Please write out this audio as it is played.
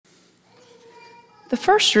The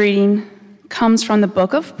first reading comes from the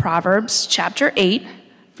book of Proverbs, chapter 8,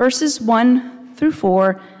 verses 1 through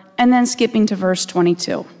 4, and then skipping to verse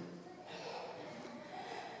 22.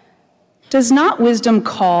 Does not wisdom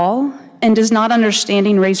call, and does not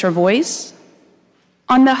understanding raise her voice?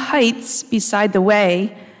 On the heights beside the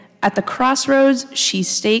way, at the crossroads she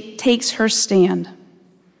takes her stand.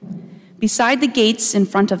 Beside the gates in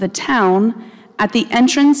front of the town, at the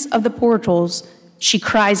entrance of the portals, she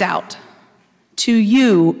cries out, "To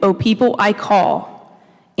you, O people, I call,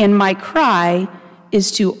 and my cry is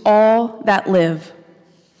to all that live."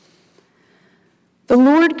 The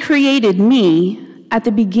Lord created me at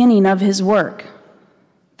the beginning of his work,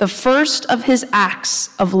 the first of his acts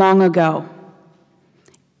of long ago.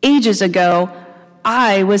 Ages ago,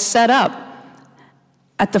 I was set up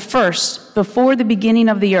at the first, before the beginning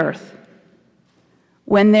of the earth.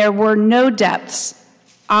 When there were no depths,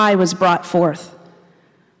 I was brought forth.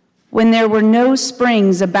 When there were no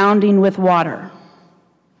springs abounding with water.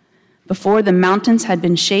 Before the mountains had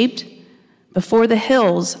been shaped, before the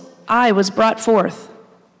hills, I was brought forth.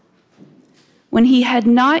 When he had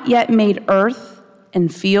not yet made earth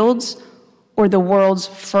and fields or the world's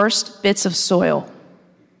first bits of soil.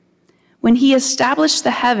 When he established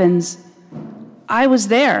the heavens, I was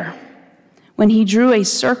there. When he drew a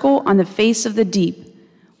circle on the face of the deep,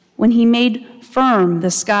 when he made firm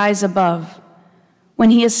the skies above, when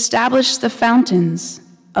he established the fountains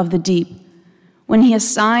of the deep, when he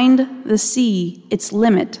assigned the sea its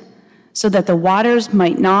limit so that the waters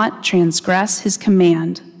might not transgress his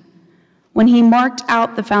command, when he marked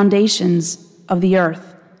out the foundations of the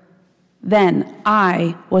earth, then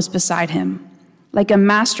I was beside him, like a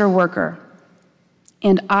master worker,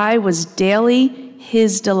 and I was daily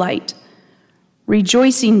his delight,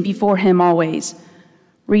 rejoicing before him always,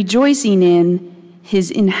 rejoicing in his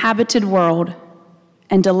inhabited world,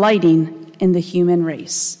 and delighting in the human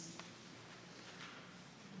race.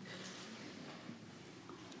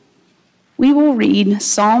 We will read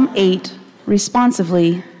Psalm 8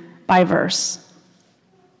 responsively by verse.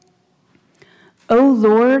 O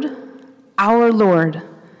Lord, our Lord,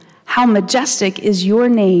 how majestic is your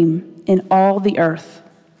name in all the earth.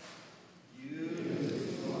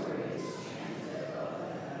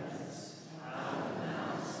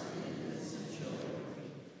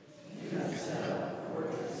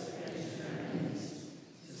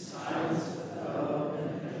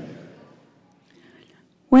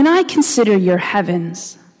 When I consider your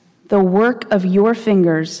heavens, the work of your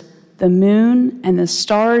fingers, the moon and the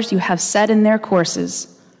stars you have set in their courses.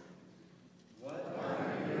 What are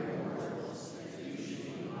your mortals that you should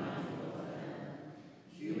be mindful of them,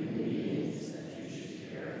 human beings that you should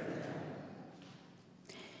care for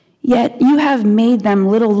them? Yet you have made them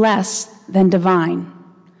little less than divine.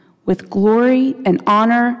 With glory and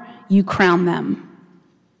honor you crown them.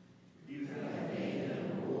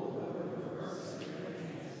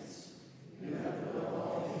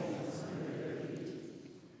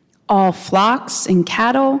 All flocks and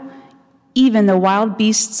cattle, even the wild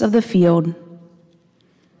beasts of the field. The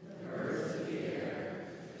birds of the air,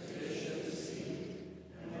 the fish of the sea,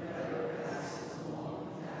 and whatever passes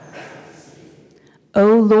along the paths of the sea.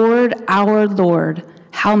 O Lord, our Lord,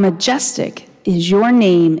 how majestic is your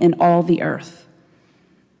name in all the earth.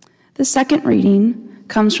 The second reading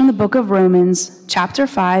comes from the book of Romans, chapter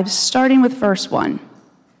 5, starting with verse 1.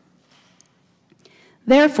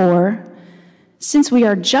 Therefore, since we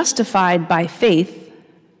are justified by faith,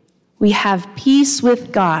 we have peace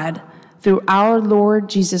with God through our Lord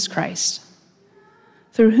Jesus Christ,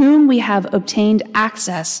 through whom we have obtained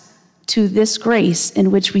access to this grace in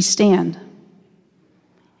which we stand.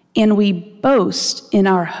 And we boast in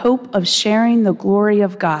our hope of sharing the glory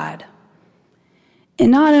of God. And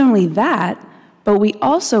not only that, but we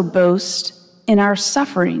also boast in our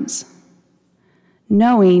sufferings,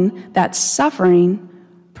 knowing that suffering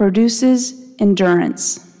produces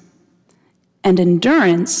endurance, and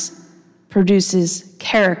endurance produces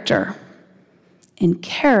character, and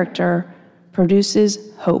character produces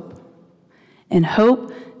hope. And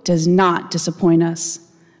hope does not disappoint us,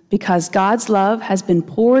 because God's love has been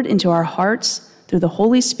poured into our hearts through the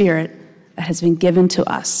Holy Spirit that has been given to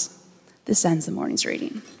us. This ends the morning's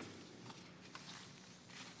reading.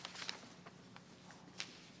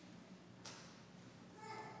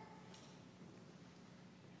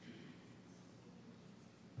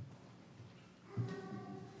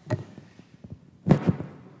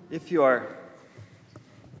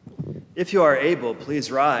 If you are able,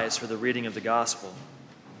 please rise for the reading of the gospel.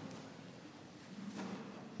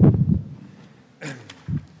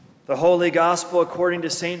 The Holy Gospel according to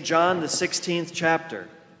St. John, the 16th chapter.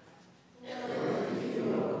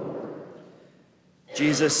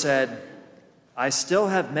 Jesus said, "I still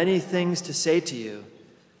have many things to say to you,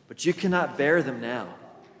 but you cannot bear them now.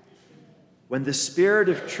 When the Spirit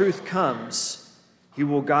of truth comes, he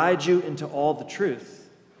will guide you into all the truth,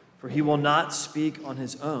 for he will not speak on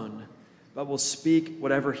his own, but will speak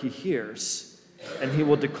whatever he hears, and he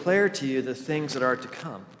will declare to you the things that are to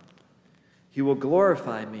come. He will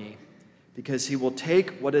glorify me, because he will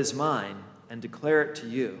take what is mine and declare it to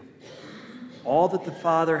you. All that the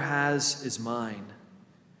Father has is mine.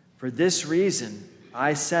 For this reason,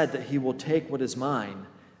 I said that he will take what is mine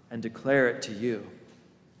and declare it to you."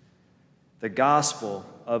 The Gospel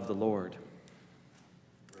of the Lord.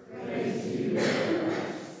 Praise you, Lord.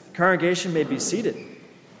 The congregation may be seated.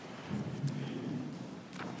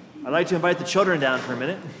 I'd like to invite the children down for a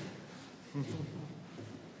minute.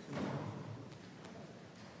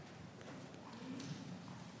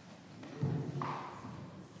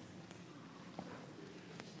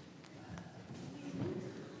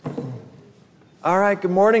 All right, good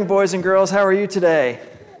morning, boys and girls. How are you today?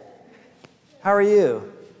 How are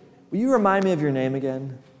you? Will you remind me of your name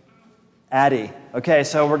again? Addie. Okay,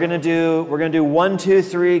 so we're gonna do 1, 2,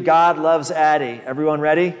 3. God loves Addie. Everyone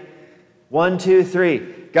ready? 1, 2, 3.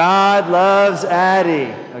 God loves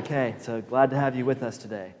Addie. Okay, so glad to have you with us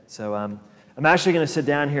today. So I'm actually going to sit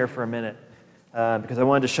down here for a minute because I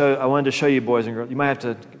wanted to show you, boys and girls. You might have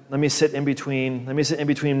to let me sit in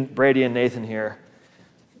between Brady and Nathan here.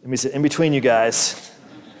 Let me sit in between you guys.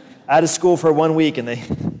 Out of school for 1 week, and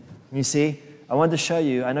you see, I wanted to show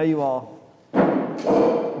you. I know you all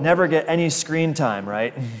never get any screen time,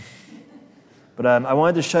 right? But I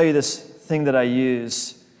wanted to show you this thing that I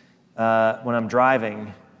use when I'm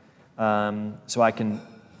driving, so I can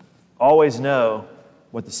always know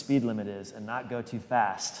what the speed limit is and not go too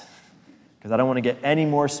fast, because I don't want to get any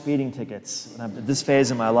more speeding tickets at this phase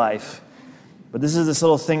in my life. But this is this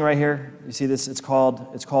little thing right here. You see this? It's called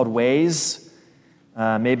Waze.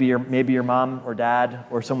 Maybe your mom or dad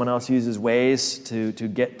or someone else uses Waze to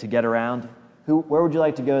get around. Where would you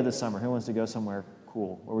like to go this summer? Who wants to go somewhere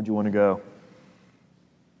cool? Where would you want to go?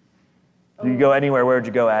 You can go anywhere. Where would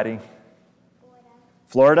you go, Addie?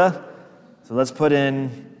 Florida? So let's put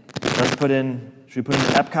in, should we put in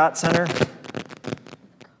the Epcot Center?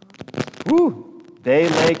 Woo! Bay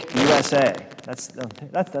Lake, USA.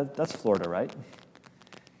 That's Florida, right?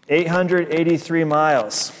 883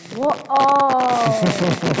 miles. Whoa!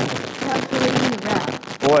 Can't believe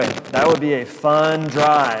that. Boy, that would be a fun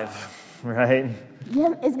drive, right?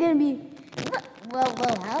 Yeah, it's gonna be. Well,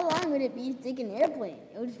 how long would it be to take an airplane?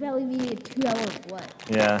 It would probably be a 2-hour flight.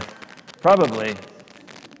 Yeah, probably.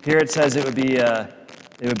 Here it says it would be a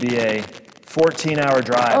 14-hour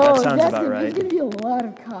drive. That sounds about right. There's gonna be a lot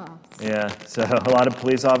of cops. Yeah, so a lot of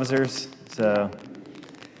police officers. So,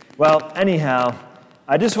 well, anyhow,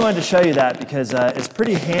 I just wanted to show you that because it's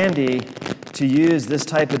pretty handy to use this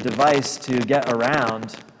type of device to get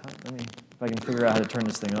around. Let me, if I can figure out how to turn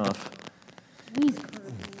this thing off.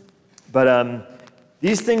 But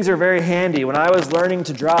these things are very handy. When I was learning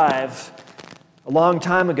to drive a long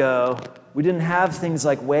time ago, we didn't have things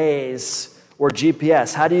like Waze or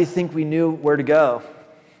GPS. How do you think we knew where to go?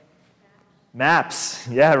 Maps.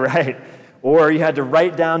 Yeah, right. Or you had to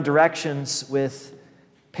write down directions with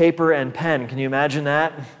paper and pen. Can you imagine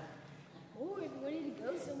that? Or if you wanted to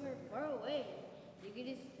go somewhere far away, you could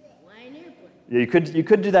just fly an airplane. Yeah, you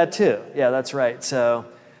could do that too. Yeah, that's right. So,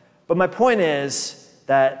 but my point is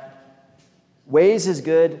that Waze is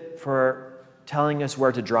good for telling us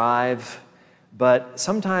where to drive, but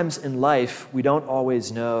sometimes in life we don't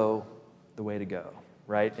always know the way to go,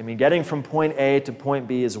 right? I mean, getting from point A to point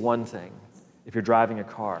B is one thing if you're driving a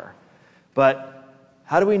car. But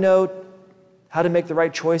how do we know how to make the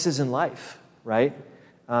right choices in life, right?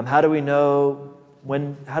 How do we know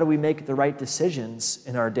how do we make the right decisions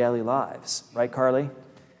in our daily lives, right, Carly? I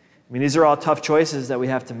mean, these are all tough choices that we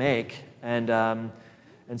have to make. And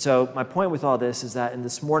so my point with all this is that in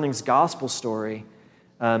this morning's gospel story,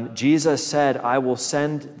 Jesus said, "I will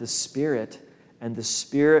send the Spirit, and the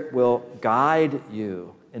Spirit will guide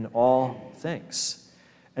you in all things."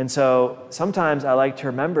 And so sometimes I like to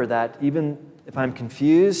remember that even if I'm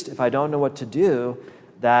confused, if I don't know what to do,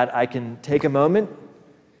 that I can take a moment,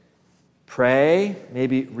 pray,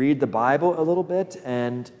 maybe read the Bible a little bit,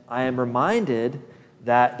 and I am reminded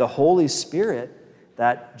that the Holy Spirit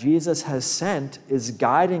that Jesus has sent is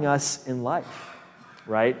guiding us in life,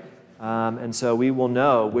 right? And so we will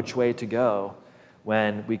know which way to go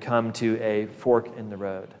when we come to a fork in the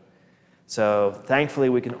road. So thankfully,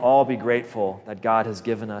 we can all be grateful that God has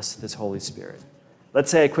given us this Holy Spirit. Let's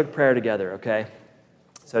say a quick prayer together, okay?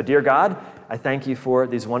 So dear God, I thank you for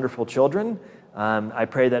these wonderful children. I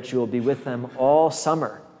pray that you will be with them all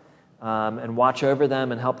summer and watch over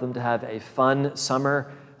them and help them to have a fun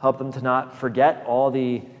summer, help them to not forget all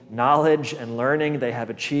the knowledge and learning they have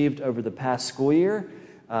achieved over the past school year,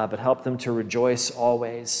 but help them to rejoice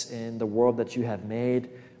always in the world that you have made.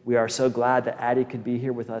 We are so glad that Addie could be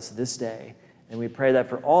here with us this day, and we pray that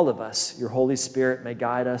for all of us, your Holy Spirit may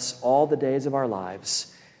guide us all the days of our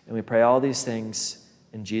lives, and we pray all these things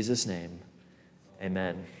in Jesus' name.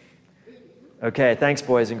 Amen. Okay, thanks,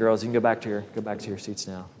 boys and girls. You can go back to your seats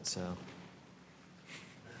now. So.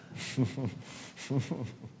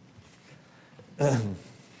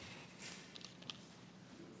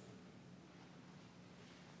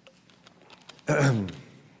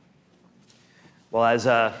 Well,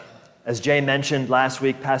 as Jay mentioned last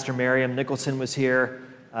week, Pastor Miriam Nicholson was here.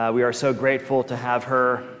 We are so grateful to have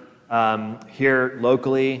her here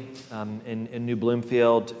locally in New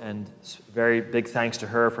Bloomfield, and very big thanks to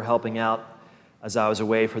her for helping out as I was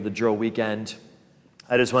away for the drill weekend.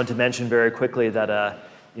 I just wanted to mention very quickly that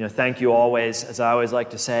thank you always. As I always like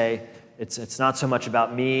to say, it's not so much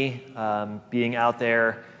about me being out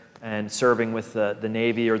there and serving with the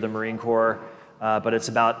Navy or the Marine Corps, but it's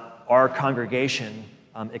about our congregation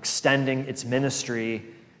extending its ministry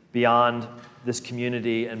beyond this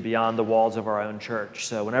community and beyond the walls of our own church.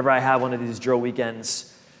 So whenever I have one of these drill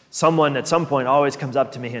weekends, someone at some point always comes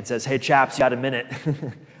up to me and says, "Hey chaps, you got a minute?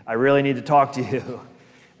 I really need to talk to you."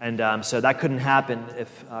 And so that couldn't happen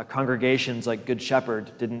if congregations like Good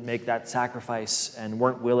Shepherd didn't make that sacrifice and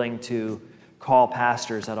weren't willing to call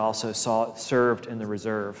pastors that also served in the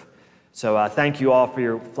reserve. So thank you all for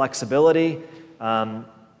your flexibility.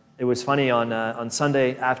 It was funny on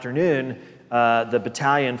Sunday afternoon, the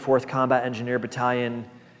battalion, 4th Combat Engineer Battalion,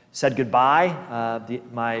 said goodbye.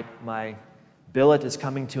 My billet is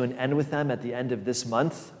coming to an end with them at the end of this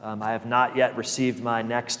month. I have not yet received my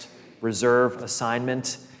next reserve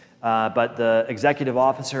assignment, but the executive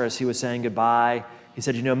officer, as he was saying goodbye, he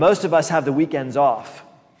said, most of us have the weekends off,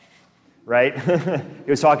 right?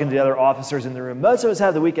 He was talking to the other officers in the room. Most of us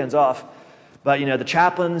have the weekends off. But, the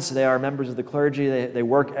chaplains, they are members of the clergy. They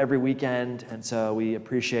work every weekend, and so we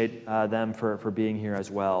appreciate them for being here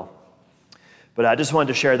as well. But I just wanted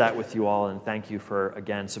to share that with you all, and thank you for,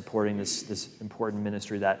 again, supporting this important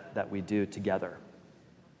ministry that we do together.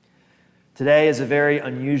 Today is a very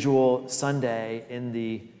unusual Sunday in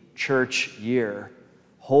the church year,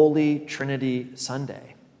 Holy Trinity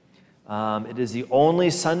Sunday. It is the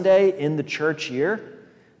only Sunday in the church year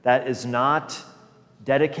that is not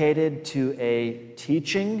dedicated to a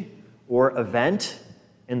teaching or event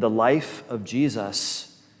in the life of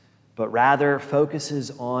Jesus, but rather focuses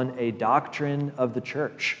on a doctrine of the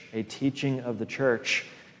church, a teaching of the church,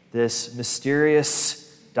 this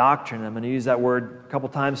mysterious doctrine. I'm going to use that word a couple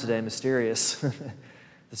times today, mysterious.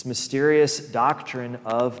 This mysterious doctrine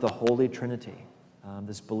of the Holy Trinity,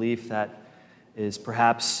 this belief that is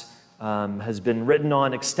perhaps has been written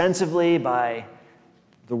on extensively by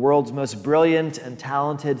the world's most brilliant and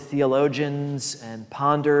talented theologians and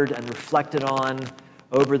pondered and reflected on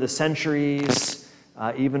over the centuries,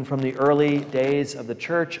 even from the early days of the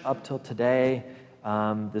church up till today.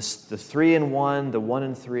 The three in one, the one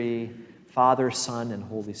in three, Father, Son, and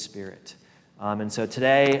Holy Spirit. And so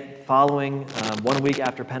today, following 1 week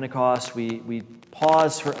after Pentecost, we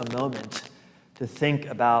pause for a moment to think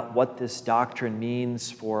about what this doctrine means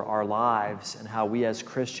for our lives and how we as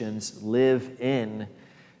Christians live in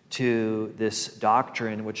to this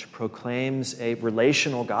doctrine which proclaims a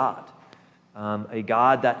relational God, a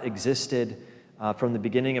God that existed from the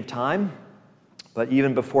beginning of time, but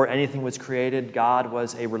even before anything was created, God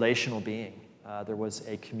was a relational being. There was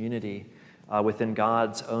a community within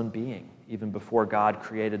God's own being, even before God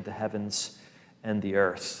created the heavens and the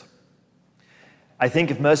earth. I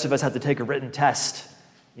think if most of us had to take a written test,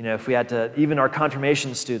 if we had to, even our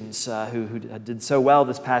confirmation students who did so well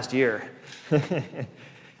this past year,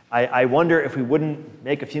 I wonder if we wouldn't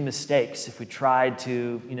make a few mistakes if we tried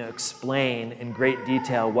to, explain in great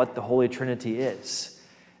detail what the Holy Trinity is.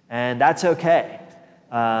 And that's okay.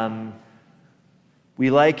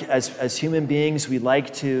 We like, as human beings, we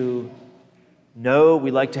like to know,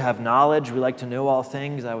 we like to have knowledge, we like to know all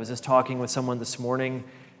things. I was just talking with someone this morning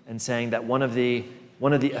and saying that one of the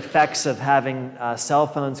effects of having cell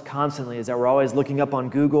phones constantly is that we're always looking up on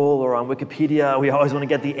Google or on Wikipedia. We always want to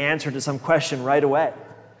get the answer to some question right away.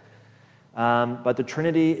 But the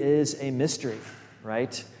Trinity is a mystery,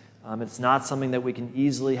 right? It's not something that we can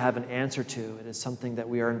easily have an answer to. It is something that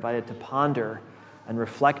we are invited to ponder and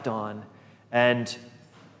reflect on. And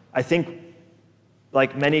I think,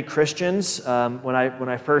 like many Christians, when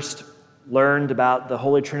I first learned about the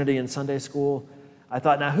Holy Trinity in Sunday school, I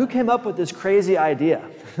thought, now who came up with this crazy idea?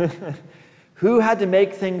 Who had to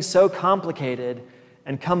make things so complicated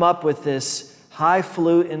and come up with this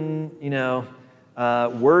highfalutin,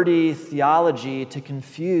 wordy theology to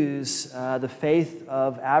confuse the faith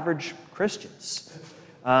of average Christians?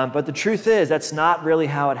 But the truth is, that's not really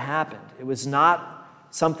how it happened. It was not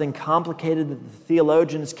something complicated that the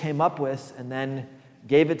theologians came up with and then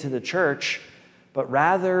gave it to the church, but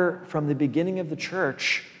rather from the beginning of the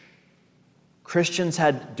church, Christians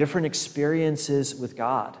had different experiences with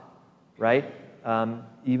God, right?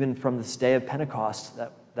 Even from this day of Pentecost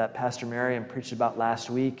that Pastor Marion preached about last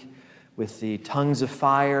week, with the tongues of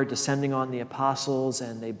fire descending on the apostles,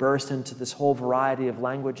 and they burst into this whole variety of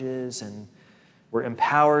languages and were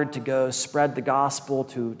empowered to go spread the gospel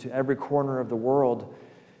to every corner of the world.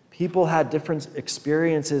 People had different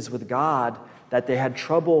experiences with God that they had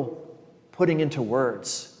trouble putting into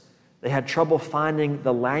words. They had trouble finding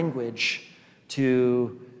the language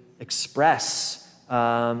to express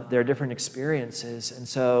their different experiences. And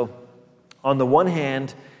so, on the one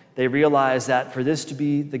hand, they realized that for this to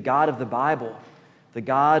be the God of the Bible, the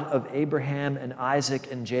God of Abraham and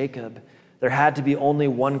Isaac and Jacob, there had to be only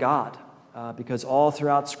one God, because all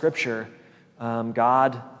throughout Scripture,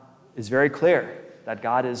 God is very clear that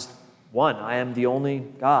God is one. I am the only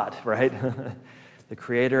God, right? The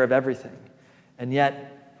creator of everything. And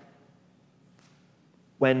yet,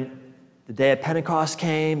 when the day of Pentecost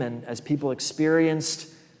came, and as people experienced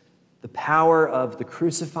the power of the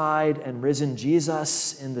crucified and risen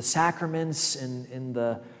Jesus in the sacraments, in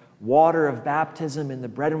the water of baptism, in the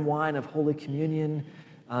bread and wine of Holy Communion,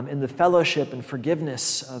 in the fellowship and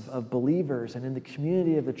forgiveness of believers, and in the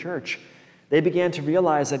community of the church, they began to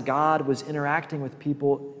realize that God was interacting with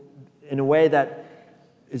people in a way that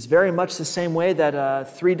is very much the same way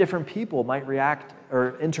that three different people might react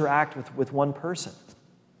or interact with one person.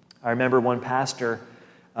 I remember one pastor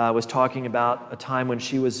was talking about a time when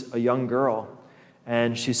she was a young girl,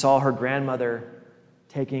 and she saw her grandmother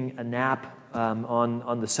taking a nap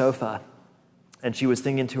on the sofa, and she was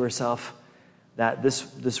thinking to herself that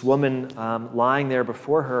this woman lying there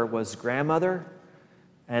before her was grandmother,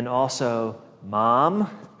 and also mom,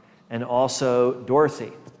 and also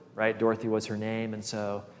Dorothy, right? Dorothy was her name, and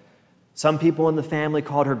so some people in the family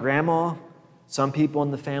called her grandma, some people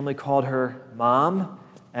in the family called her mom,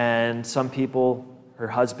 and some people, her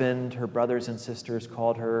husband, her brothers and sisters,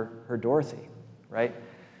 called her Dorothy, right?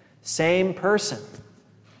 Same person,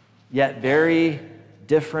 yet very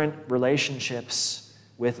different relationships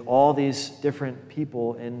with all these different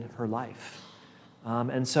people in her life.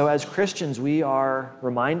 And so as Christians, we are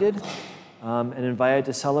reminded and invited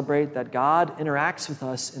to celebrate that God interacts with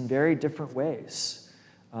us in very different ways,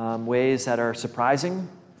 ways that are surprising,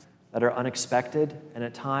 that are unexpected, and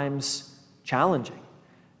at times challenging.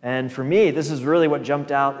 And for me, this is really what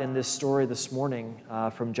jumped out in this story this morning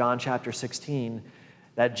from John chapter 16,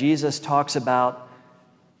 that Jesus talks about,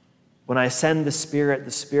 when I send the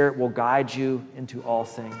Spirit will guide you into all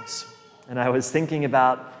things. And I was thinking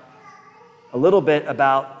about a little bit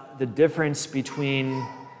about the difference between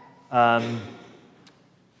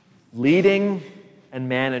leading and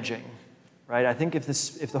managing, right? I think if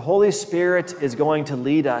the Holy Spirit is going to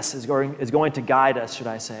lead us, is going to guide us, should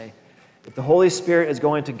I say, if the Holy Spirit is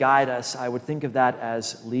going to guide us, I would think of that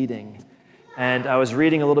as leading. And I was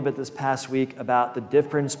reading a little bit this past week about the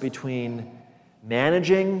difference between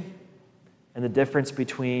managing and the difference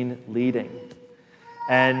between leading.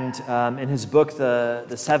 And in his book, The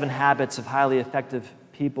 7 Habits of Highly Effective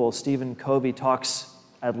People, Stephen Covey talks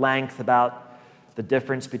at length about the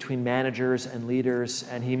difference between managers and leaders.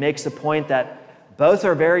 And he makes the point that both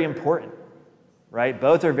are very important, right?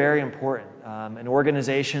 Both are very important. An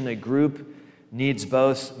organization, a group, needs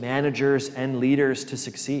both managers and leaders to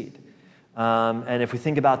succeed. And if we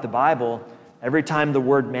think about the Bible, every time the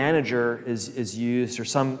word manager is used, or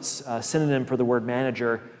some synonym for the word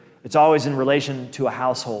manager, it's always in relation to a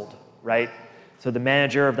household, right? So the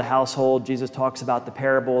manager of the household, Jesus talks about the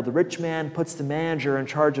parable, the rich man puts the manager in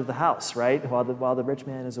charge of the house, right? While the rich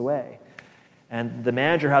man is away. And the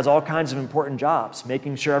manager has all kinds of important jobs,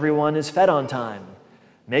 making sure everyone is fed on time,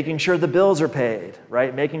 making sure the bills are paid,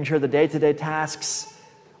 right? Making sure the day-to-day tasks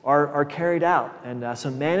are carried out. And so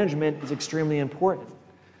management is extremely important.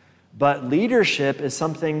 But leadership is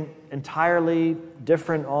something entirely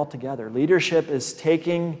different altogether. Leadership is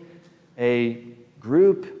taking a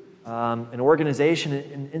group, an organization,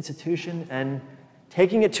 an institution, and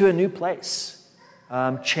taking it to a new place,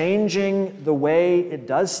 changing the way it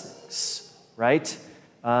does things, right?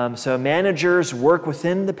 So managers work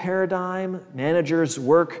within the paradigm, managers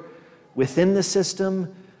work within the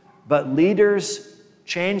system, but leaders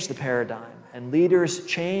change the paradigm and leaders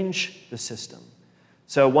change the system.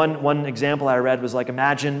 So one example I read was like,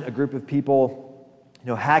 imagine a group of people,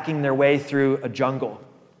 hacking their way through a jungle,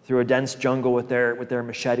 through a dense jungle with their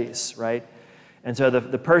machetes, right? And so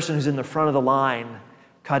the person who's in the front of the line,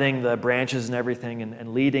 cutting the branches and everything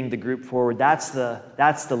and leading the group forward, that's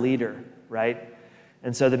the leader, right?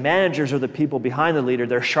 And so the managers are the people behind the leader.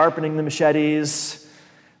 They're sharpening the machetes.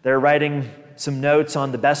 They're writing some notes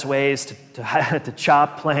on the best ways to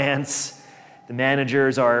chop plants. The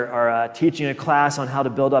managers are teaching a class on how to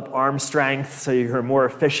build up arm strength so you're more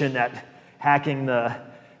efficient at hacking the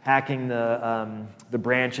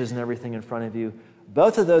branches and everything in front of you.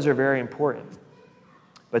 Both of those are very important.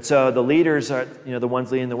 But so the leaders are the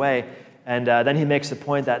ones leading the way. And then he makes the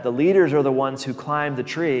point that the leaders are the ones who climb the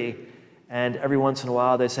tree, and every once in a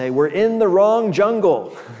while they say, we're in the wrong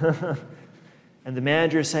jungle. And the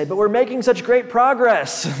managers say, but we're making such great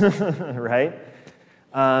progress, right?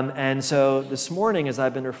 And so this morning, as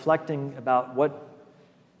I've been reflecting about what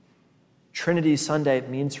Trinity Sunday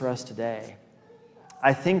means for us today,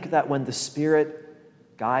 I think that when the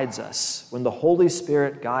Spirit guides us, when the Holy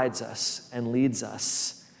Spirit guides us and leads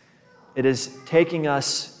us, it is taking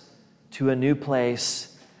us to a new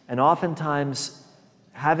place and oftentimes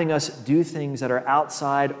having us do things that are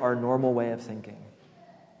outside our normal way of thinking,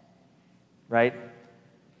 right?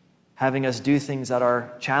 Having us do things that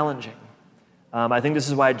are challenging. I think this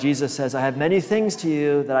is why Jesus says, I have many things to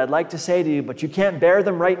you that I'd like to say to you, but you can't bear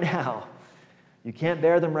them right now. You can't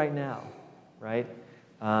bear them right now, right?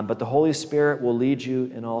 But the Holy Spirit will lead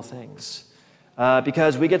you in all things.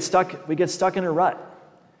 Because we get stuck in a rut.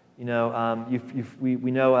 We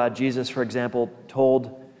know Jesus, for example,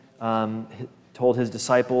 told his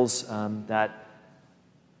disciples that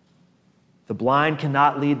the blind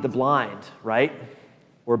cannot lead the blind, right?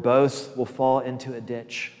 Or both will fall into a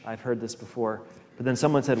ditch. I've heard this before. But then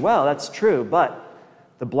someone said, well, that's true, but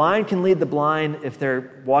the blind can lead the blind if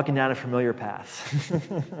they're walking down a familiar path.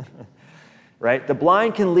 Right? The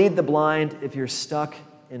blind can lead the blind if you're stuck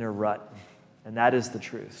in a rut. And that is the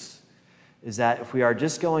truth. Is that if we are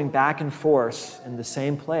just going back and forth in the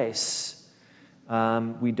same place,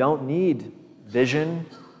 we don't need vision.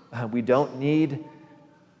 We don't need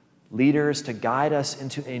leaders to guide us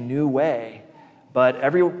into a new way. But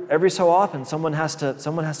every so often, someone has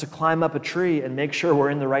to climb up a tree and make sure we're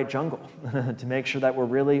in the right jungle, to make sure that we're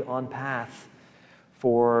really on path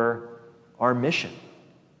for our mission,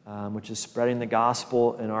 which is spreading the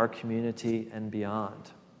gospel in our community and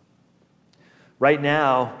beyond. Right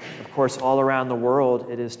now, of course, all around the world,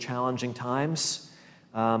 it is challenging times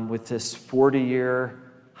with this 40-year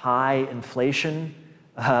high inflation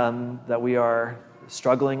that we are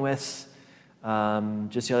struggling with.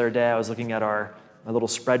 Just the other day, I was looking at my little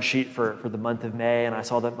spreadsheet for the month of May, and I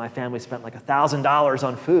saw that my family spent like $1,000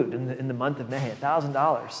 on food in the month of May.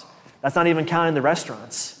 $1,000. That's not even counting the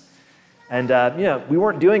restaurants. And we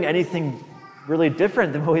weren't doing anything really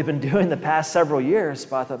different than what we've been doing the past several years.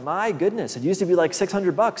 But I thought, my goodness, it used to be like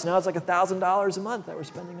 $600. Now it's like $1,000 a month that we're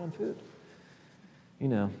spending on food.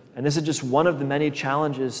 And this is just one of the many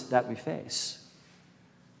challenges that we face.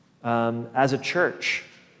 As a church,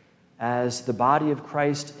 as the body of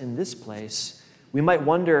Christ in this place, we might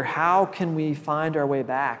wonder, how can we find our way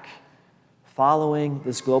back following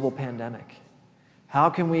this global pandemic? How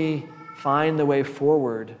can we find the way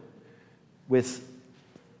forward with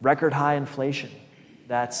record high inflation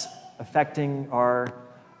that's affecting our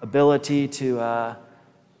ability to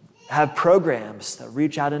have programs that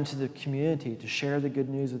reach out into the community to share the good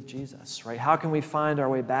news with Jesus, right? How can we find our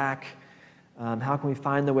way back? How can we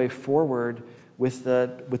find the way forward with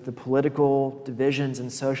the political divisions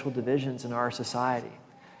and social divisions in our society?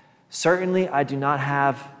 Certainly, I do not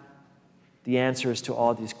have the answers to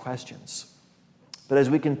all these questions. But as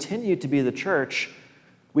we continue to be the church,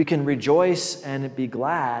 we can rejoice and be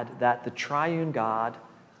glad that the triune God,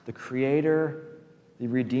 the Creator, the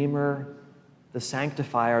Redeemer, the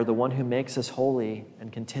Sanctifier, the one who makes us holy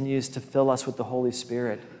and continues to fill us with the Holy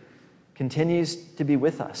Spirit, continues to be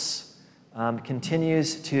with us,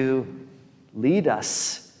 continues to lead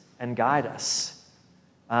us and guide us.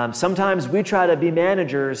 Sometimes we try to be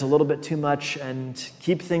managers a little bit too much and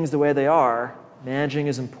keep things the way they are. Managing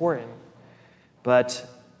is important. But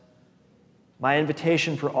my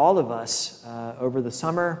invitation for all of us over the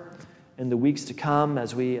summer and the weeks to come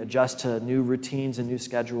as we adjust to new routines and new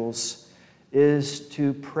schedules is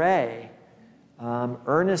to pray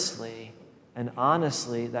earnestly and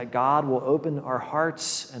honestly that God will open our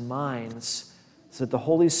hearts and minds so that the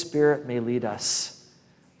Holy Spirit may lead us,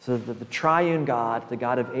 so that the triune God, the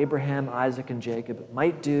God of Abraham, Isaac, and Jacob,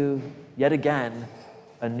 might do, yet again,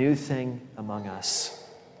 a new thing among us.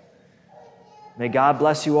 May God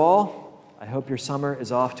bless you all. I hope your summer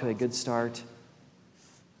is off to a good start.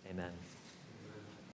 Amen.